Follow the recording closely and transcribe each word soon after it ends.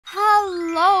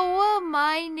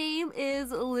my name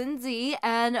is Lindsay,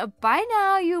 and by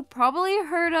now you probably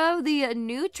heard of the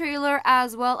new trailer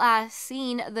as well as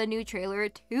seen the new trailer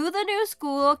to the new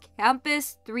school,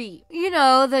 Campus 3. You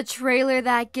know, the trailer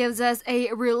that gives us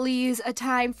a release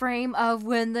time frame of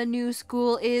when the new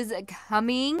school is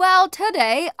coming. Well,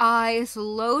 today I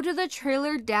slowed the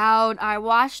trailer down, I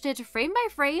watched it frame by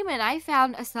frame, and I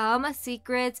found some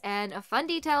secrets and fun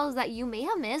details that you may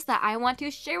have missed that I want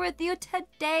to share with you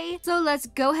today. So let's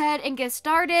go ahead and get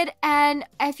started, and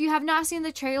if you have not seen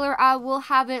the trailer, I will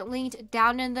have it linked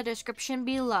down in the description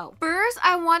below. First,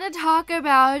 I want to talk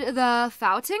about the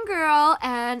Fountain Girl,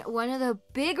 and one of the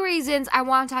big reasons I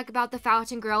want to talk about the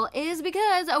Fountain Girl is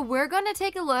because we're going to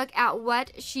take a look at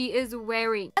what she is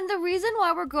wearing. And the reason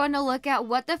why we're going to look at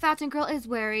what the Fountain Girl is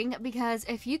wearing, because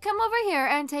if you come over here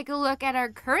and take a look at our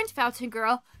current Fountain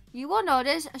Girl, you will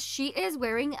notice she is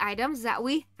wearing items that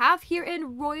we have here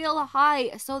in Royale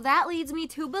High. So that leads me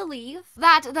to believe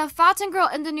that the Fountain Girl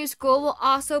in the new school will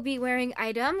also be wearing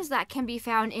items that can be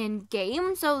found in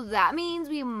game. So that means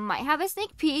we might have a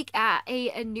sneak peek at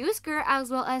a new skirt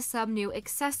as well as some new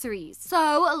accessories.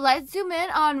 So let's zoom in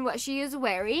on what she is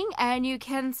wearing, and you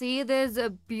can see this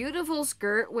beautiful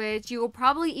skirt, which you will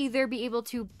probably either be able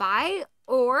to buy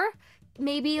or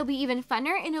maybe it'll be even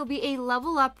funner and it'll be a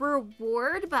level up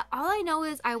reward, but all I know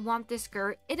is I want this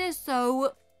skirt. It is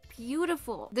so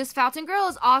beautiful. This Fountain Girl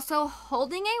is also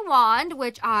holding a wand,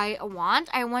 which I want.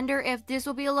 I wonder if this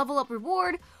will be a level up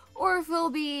reward or if it'll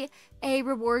be a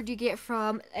reward you get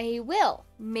from a wheel.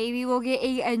 Maybe we'll get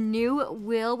a new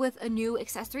wheel with a new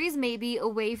accessories, maybe a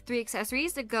wave 3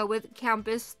 accessories to go with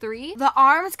Campus 3. The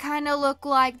arms kind of look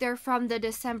like they're from the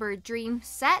December Dream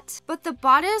set, but the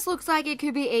bodice looks like it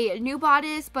could be a new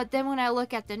bodice, but then when I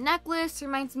look at the necklace, it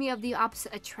reminds me of the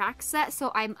Opposite Attract set,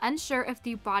 so I'm unsure if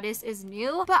the bodice is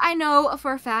new, but I know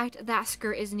for a fact that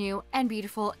skirt is new and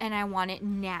beautiful and I want it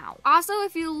now. Also,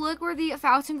 if you look where the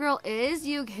Fountain Girl is,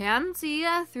 you can see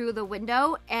through the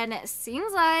window, and it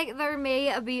seems like there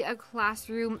may be a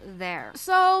classroom there.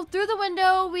 So through the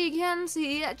window we can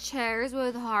see chairs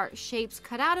with heart shapes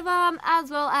cut out of them, as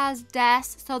well as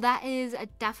desks, so that is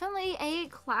definitely a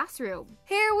classroom.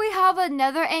 Here we have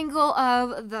another angle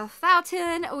of the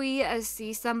fountain. We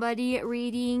see somebody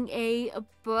reading a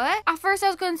book. At first I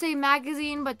was going to say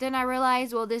magazine, but then I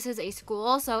realized, well, this is a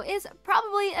school, so it's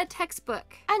probably a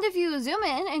textbook. And if you zoom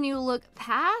in and you look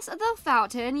past the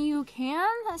fountain, you can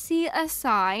see a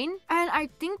sign, and I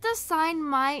think the sign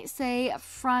might say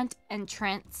front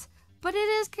entrance, but it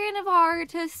is kind of hard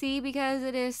to see because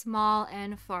it is small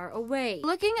and far away.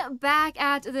 Looking back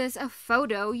at this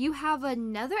photo, you have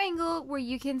another angle where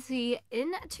you can see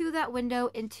into that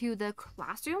window into the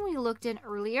classroom we looked in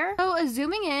earlier. So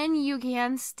zooming in, you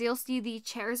can still see the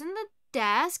chairs and the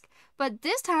desk, but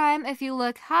this time if you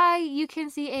look high, you can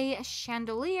see a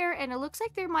chandelier, and it looks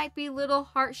like there might be little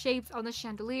heart shapes on the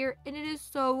chandelier, and it is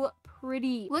so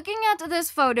pretty. Looking at this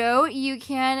photo, you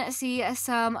can see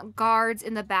some guards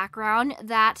in the background.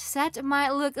 That set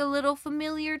might look a little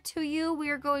familiar to you.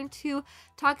 We are going to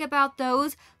talk about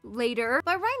those later,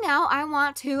 but right now I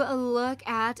want to look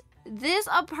at this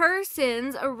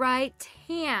person's right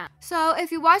hand. So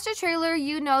if you watch the trailer,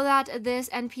 you know that this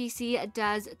NPC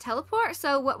does teleport.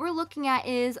 So what we're looking at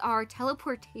is our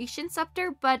teleportation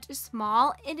scepter, but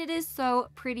small, and it is so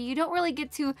pretty. You don't really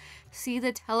get to see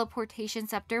the teleportation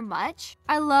scepter much.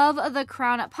 I love the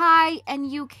crown up high,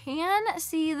 and you can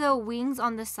see the wings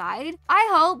on the side. I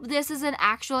hope this is an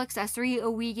actual accessory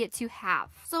we get to have.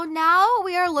 So now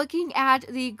we are looking at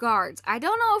the guards. I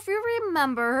don't know if you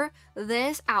remember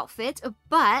this outfit,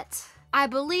 but I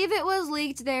believe it was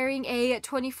leaked during a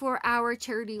 24-hour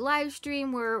charity live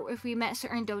stream where if we met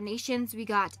certain donations, we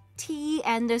got tea,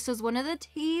 and this was one of the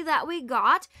tea that we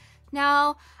got.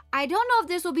 Now, I don't know if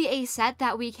this will be a set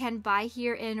that we can buy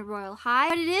here in Royale High,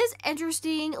 but it is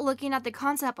interesting looking at the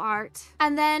concept art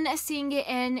and then seeing it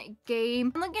in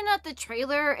game. Looking at the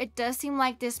trailer, it does seem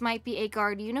like this might be a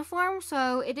guard uniform,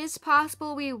 so it is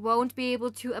possible we won't be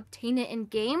able to obtain it in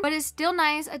game, but it's still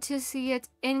nice to see it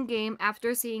in game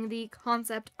after seeing the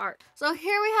concept art. So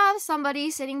here we have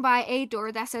somebody sitting by a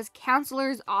door that says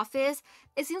counselor's office.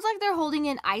 It seems like they're holding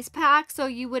an ice pack, so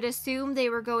you would assume they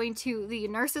were going to the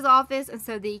nurse's office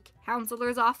instead of the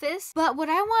counselor's office. But what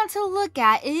I want to look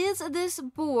at is this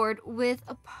board with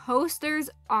posters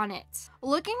on it.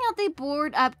 Looking at the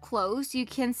board up close, you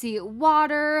can see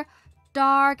water,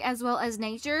 dark, as well as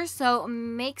nature, so it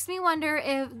makes me wonder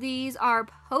if these are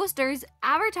posters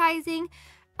advertising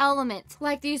element.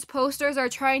 Like these posters are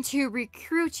trying to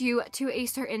recruit you to a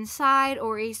certain side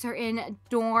or a certain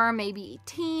dorm, maybe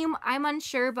team. I'm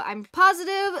unsure, but I'm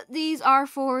positive these are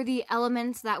for the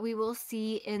elements that we will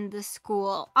see in the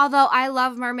school. Although I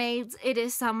love mermaids, it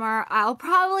is summer, I'll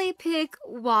probably pick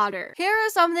water. Here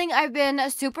is something I've been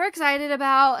super excited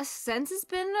about since it's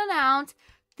been announced.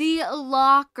 The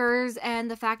lockers and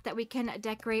the fact that we can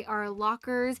decorate our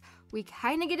lockers. We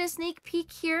kind of get a sneak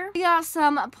peek here. We got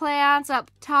some plants up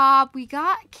top. We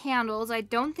got candles. I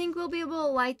don't think we'll be able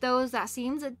to light those. That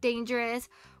seems dangerous.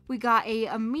 We got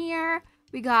a mirror.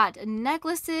 We got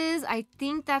necklaces. I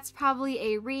think that's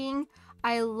probably a ring.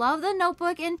 I love the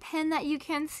notebook and pen that you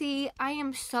can see. I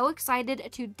am so excited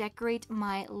to decorate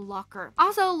my locker.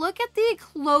 Also, look at the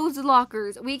closed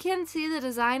lockers. We can see the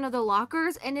design of the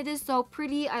lockers and it is so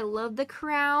pretty. I love the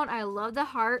crown. I love the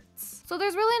hearts. So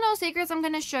there's really no secrets I'm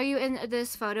going to show you in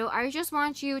this photo. I just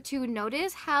want you to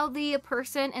notice how the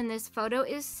person in this photo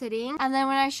is sitting. And then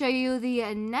when I show you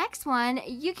the next one,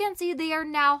 you can see they are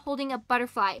now holding a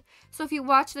butterfly. So if you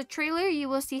watch the trailer, you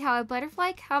will see how a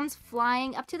butterfly comes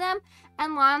flying up to them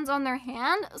and lands on their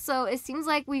hand. So it seems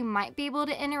like we might be able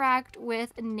to interact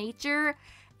with nature,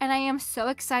 and I am so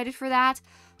excited for that.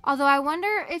 Although I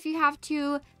wonder if you have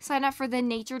to sign up for the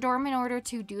nature dorm in order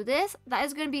to do this. That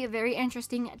is going to be very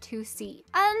interesting to see.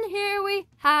 And here we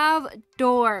have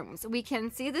dorms. We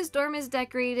can see this dorm is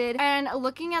decorated, and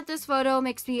looking at this photo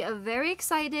makes me very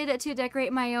excited to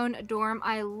decorate my own dorm.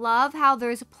 I love how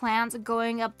there's plants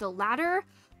going up the ladder.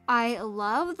 I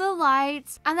love the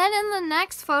lights. And then in the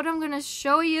next photo I'm going to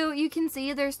show you, you can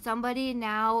see there's somebody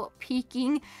now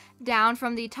peeking down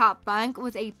from the top bunk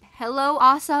with a pillow.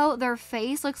 Also, their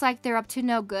face looks like they're up to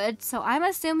no good. So I'm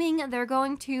assuming they're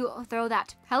going to throw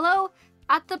that pillow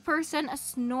at the person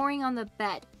snoring on the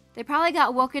bed. They probably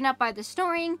got woken up by the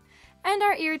snoring and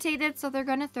are irritated, so they're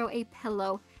going to throw a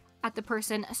pillow at the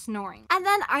person snoring. And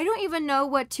then I don't even know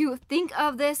what to think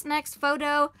of this next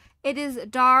photo. It is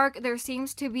dark. There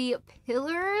seems to be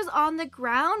pillars on the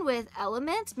ground with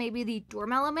elements, maybe the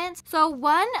dorm elements. So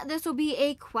 1, this will be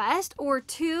a quest, or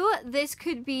 2, this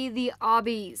could be the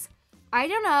obbies. I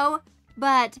don't know,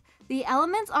 but the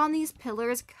elements on these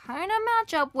pillars kind of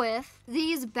match up with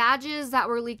these badges that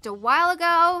were leaked a while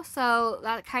ago. So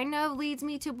that kind of leads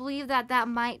me to believe that that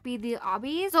might be the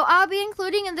obbies. So I'll be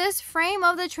including in this frame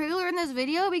of the trailer in this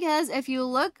video, because if you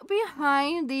look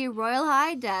behind the Royal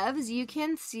High devs, you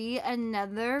can see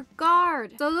another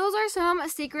guard. So those are some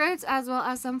secrets as well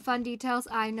as some fun details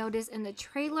I noticed in the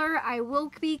trailer. I will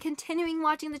be continuing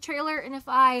watching the trailer, and if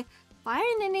I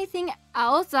find anything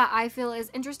else that I feel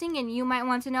is interesting and you might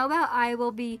want to know about, I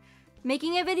will be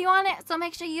making a video on it. So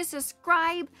make sure you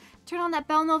subscribe, turn on that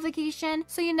bell notification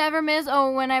so you never miss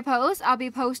when I post. I'll be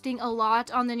posting a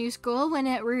lot on the new school when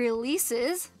it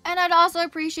releases. And I'd also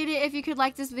appreciate it if you could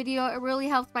like this video. It really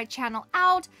helps my channel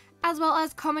out, as well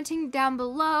as commenting down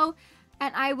below.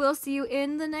 And I will see you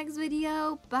in the next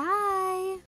video. Bye!